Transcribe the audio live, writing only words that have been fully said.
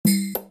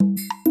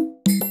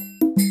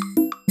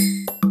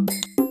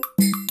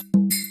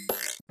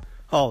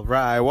All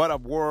right, what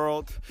up,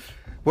 world?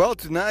 Well,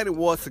 tonight it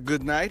was a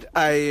good night.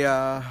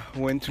 I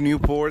went to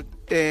Newport,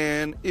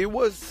 and it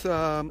was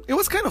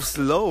kind of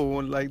slow.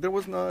 Like there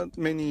was not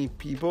many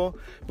people,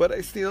 but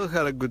I still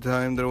had a good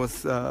time. There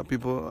was a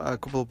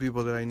couple of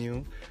people that I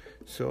knew,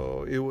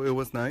 so it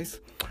was nice.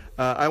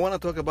 I want to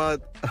talk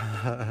about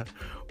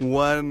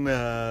one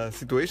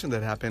situation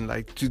that happened.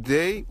 Like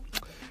today,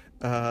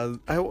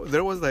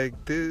 there was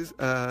like this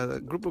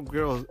group of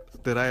girls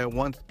that I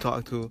want to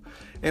talk to,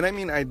 and I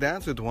mean I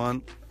danced with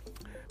one,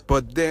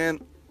 but then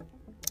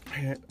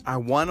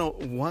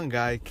one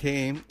guy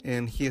came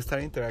and he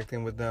started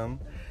interacting with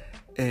them,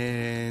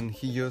 and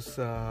he just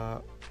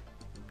got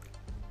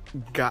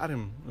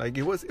him. Like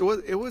it was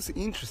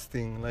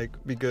interesting, like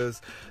because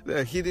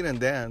he didn't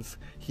dance,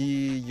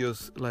 he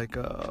just like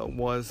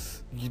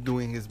was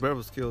doing his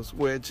verbal skills,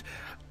 which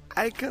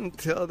I can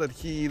tell that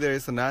he either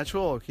is a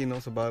natural or he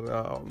knows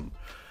about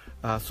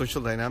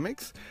social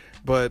dynamics.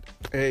 But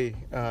hey,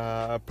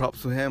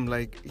 props to him.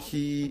 Like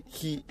he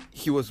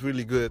was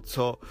really good.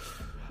 So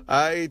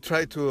I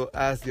tried to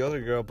ask the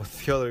other girl, but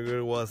the other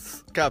girl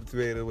was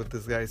captivated with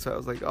this guy. So I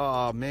was like,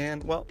 oh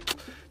man, well,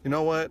 you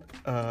know what?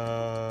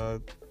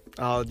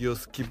 I'll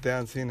just keep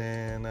dancing,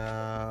 and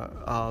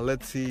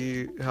let's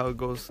see how it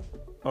goes,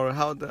 or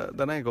how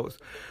the night goes.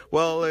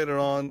 Well, later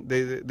on,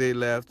 they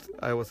left.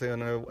 I was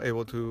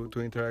unable to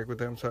interact with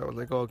them, so I was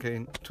like,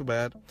 okay, too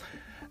bad.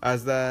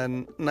 As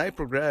the night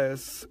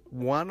progressed,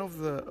 one of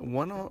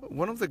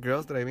the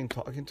girls that I've been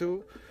talking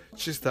to,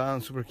 she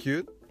sounded super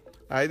cute.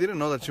 I didn't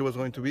know that she was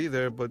going to be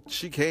there, but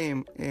she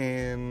came,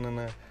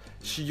 and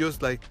she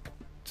just like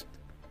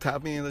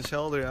tapped me in the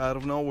shoulder out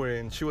of nowhere,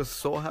 and she was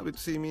so happy to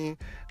see me.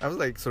 I was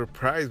like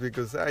surprised,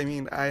 because I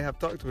mean I have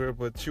talked to her,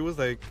 but she was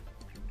like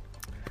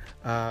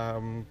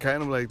kind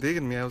of like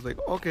digging me. I was like,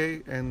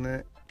 okay,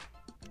 and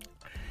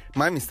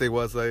my mistake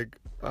was like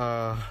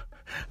I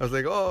was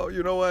like, oh,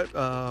 you know what,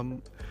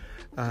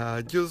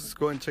 just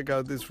go and check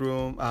out this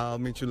room, I'll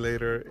meet you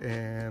later,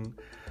 and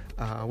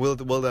we'll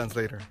dance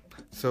later.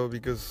 So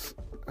because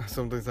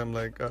sometimes I'm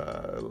like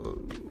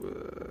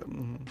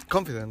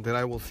confident that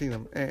I will see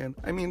them, and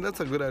I mean that's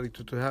a good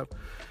attitude to have.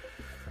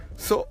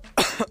 So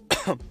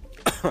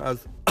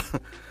as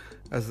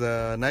as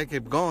the night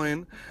kept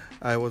going,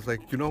 I was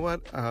like, you know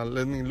what,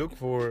 let me look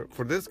for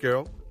this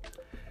girl.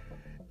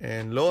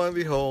 And lo and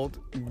behold,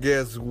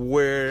 guess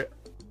where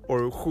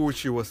or who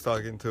she was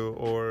talking to,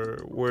 or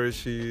where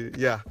she,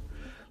 yeah,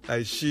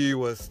 like she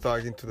was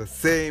talking to the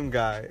same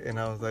guy. And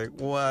I was like,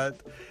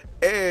 what?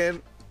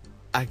 And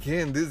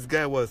again, this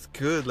guy was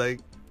good.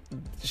 Like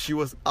she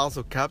was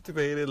also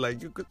captivated.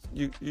 Like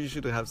you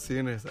should have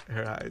seen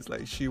her eyes.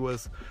 Like she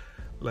was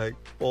like,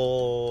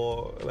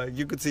 oh, like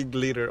you could see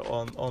glitter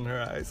on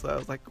her eyes. So I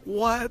was like,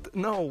 what?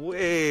 No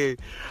way. I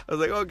was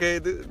like, okay,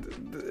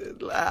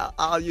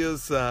 I'll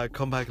just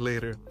come back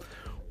later.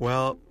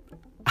 Well,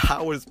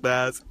 hours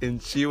passed,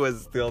 and she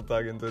was still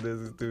talking to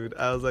this dude.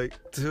 I was like,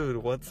 dude,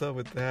 what's up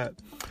with that?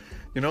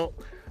 You know,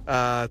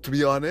 to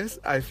be honest,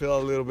 I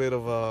felt a little bit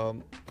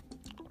of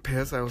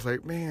pissed. I was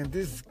like, man,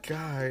 this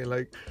guy,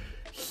 like,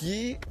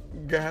 he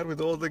got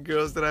with all the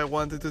girls that I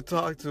wanted to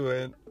talk to,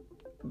 and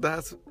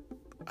that's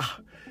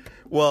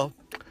well.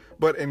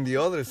 But in the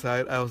other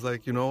side, I was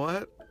like, you know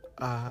what?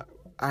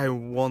 I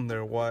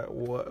wonder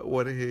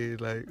what he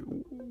like,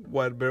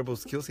 what verbal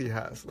skills he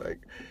has.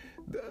 Like,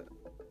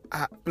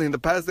 in the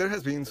past, there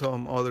has been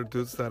some other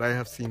dudes that I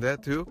have seen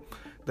that too,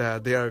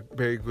 that they are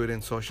very good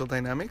in social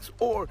dynamics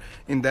or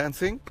in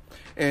dancing.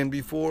 And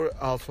before,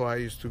 also, I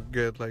used to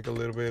get like a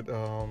little bit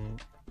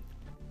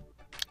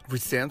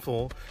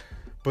resentful.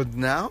 But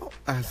now,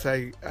 as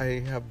I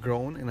have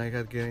grown and I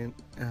got getting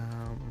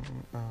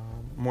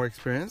more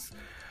experience,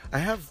 I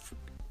have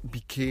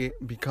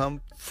become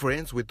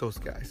friends with those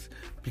guys,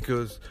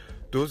 because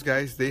those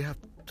guys, they have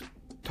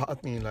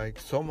taught me like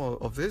some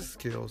of these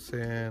skills,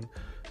 and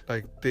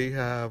like they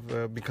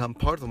have become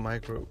part of my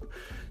group.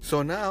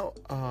 So now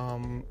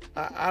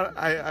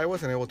I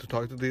wasn't able to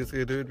talk to this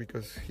dude,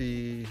 because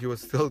he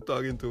was still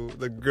talking to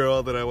the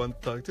girl that I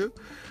want to talk to.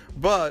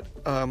 But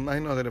I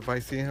know that if I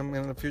see him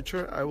in the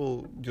future, I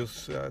will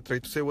just try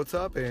to say what's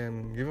up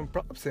and give him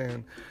props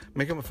and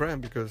make him a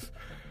friend, because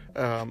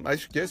I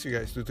suggest you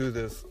guys to do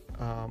this.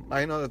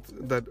 I know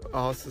that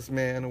us as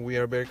men, we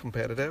are very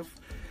competitive,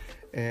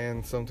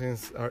 and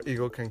sometimes our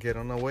ego can get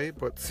on our way.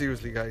 But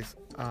seriously, guys,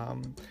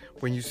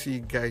 when you see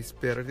guys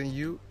better than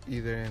you,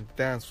 either in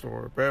dance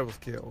or verbal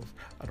skills,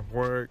 at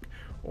work,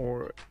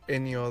 or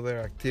any other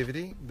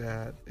activity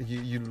that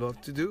you love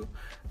to do,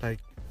 like,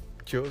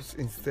 just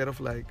instead of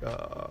like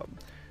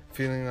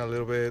feeling a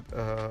little bit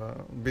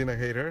being a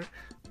hater,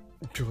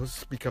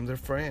 just become their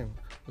friend.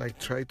 Like,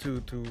 try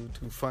to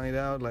find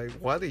out like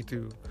what they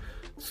do,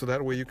 so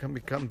that way you can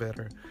become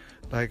better.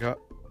 Like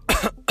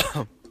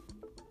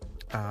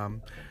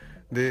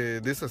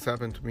this has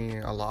happened to me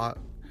a lot,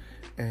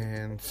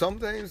 and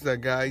sometimes the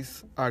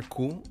guys are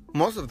cool.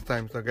 Most of the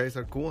times the guys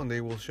are cool and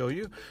they will show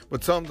you,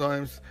 but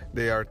sometimes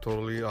they are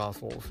totally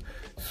assholes.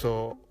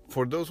 So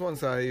for those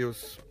ones, I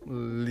just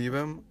leave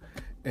them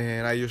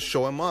and I just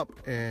show them up.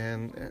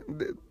 And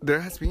there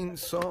has been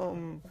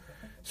some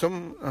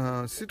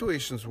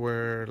situations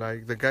where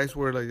like the guys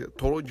were like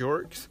total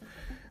jerks,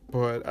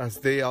 but as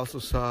they also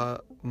saw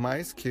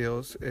my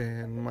skills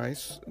and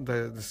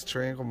the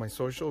strength of my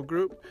social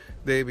group,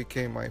 they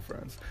became my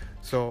friends.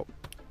 So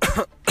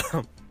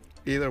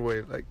either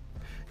way, like,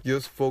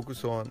 just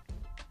focus on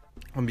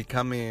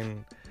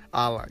becoming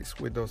allies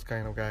with those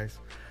kind of guys.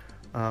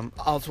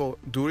 Also,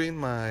 during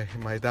my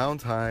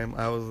downtime,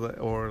 I was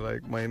like, or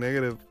like my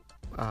negative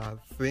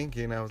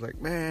thinking, I was like,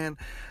 man,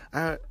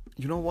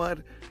 you know what?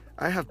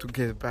 I have to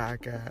get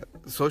back at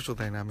social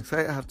dynamics.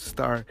 I have to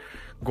start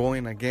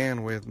going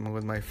again with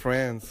my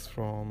friends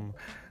from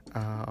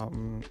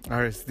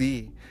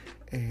RSD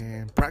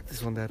and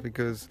practice on that,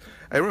 because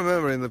I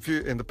remember in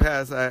the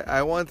past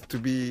I wanted to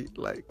be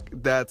like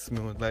that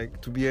smooth,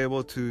 like to be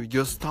able to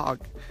just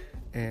talk,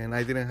 and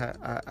I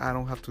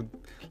don't have to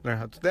learn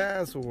how to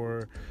dance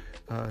or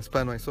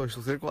expand my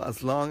social circle.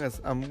 As long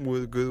as I'm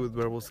good with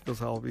verbal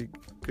skills, I'll be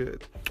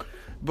good.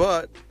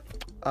 But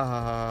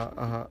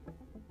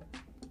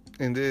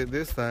in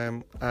this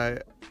time, I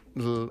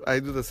do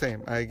the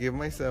same. I give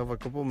myself a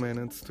couple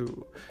minutes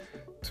to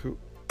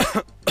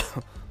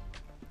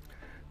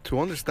to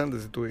understand the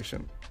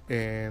situation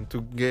and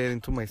to get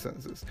into my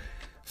senses.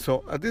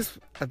 So at this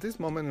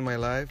moment in my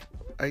life,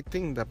 I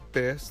think the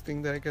best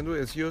thing that I can do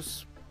is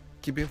just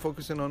keeping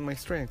focusing on my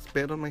strengths,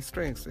 bet on my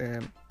strengths,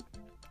 and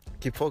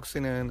keep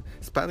focusing on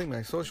expanding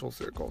my social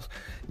circles.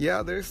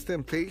 Yeah, there's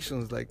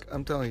temptations. Like,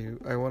 I'm telling you,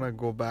 I want to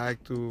go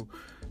back to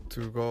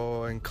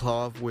go and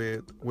club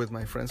with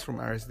my friends from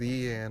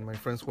RSD and my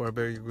friends who are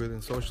very good in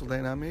social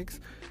dynamics.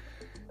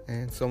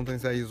 And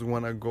sometimes I just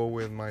want to go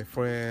with my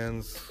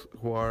friends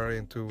who are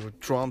into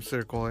drum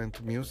circle,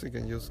 into music,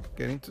 and just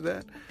get into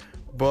that.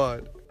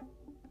 But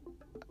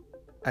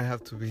I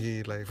have to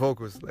be like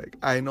focused. Like,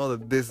 I know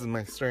that this is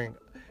my strength,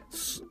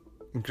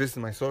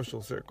 increasing my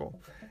social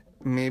circle.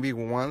 Maybe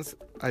once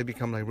I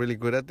become like really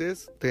good at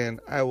this, then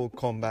I will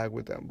come back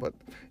with them. But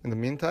in the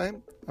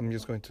meantime, I'm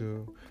just going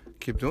to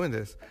keep doing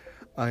this.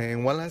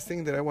 And one last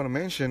thing that I want to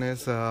mention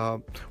is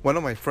one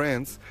of my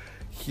friends,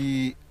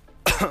 he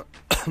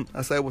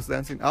as I was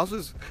dancing,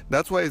 also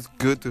that's why it's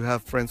good to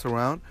have friends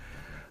around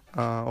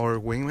or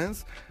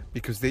wingmans,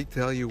 because they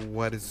tell you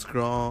what is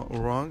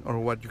wrong or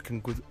what you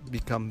can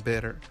become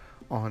better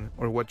on,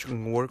 or what you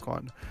can work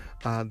on.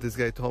 This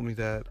guy told me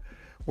that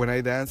when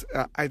I dance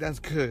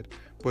good,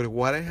 but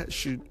what I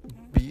should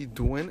be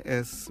doing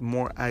is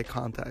more eye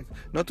contact.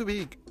 Not to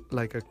be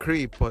like a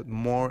creep, but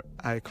more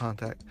eye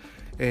contact.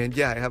 And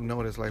yeah, I have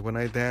noticed, like, when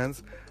I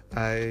dance,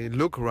 I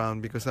look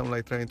around because I'm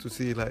like trying to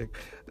study the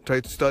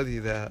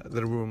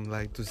room,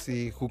 like to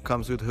see who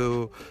comes with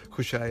who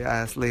should I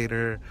ask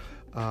later.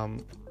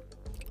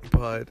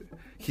 But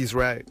he's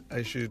right.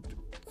 I should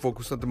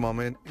focus at the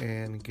moment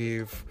and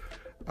give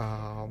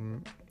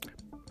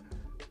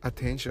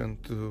attention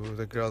to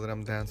the girl that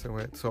I'm dancing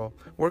with. So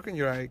work on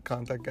your eye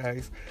contact,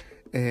 guys.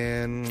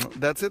 And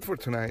that's it for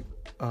tonight.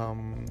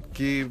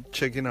 Keep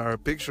checking our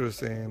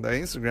pictures in the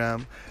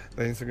Instagram.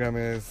 The Instagram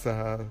is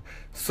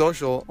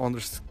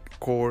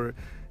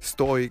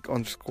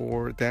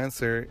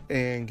social_stoic_dancer,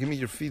 and give me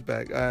your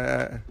feedback.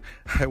 I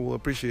will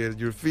appreciate it.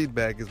 Your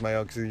feedback is my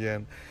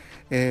oxygen.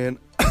 And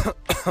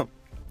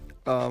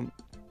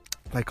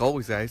like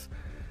always, guys,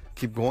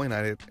 keep going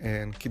at it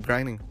and keep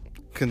grinding.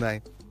 Good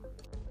night.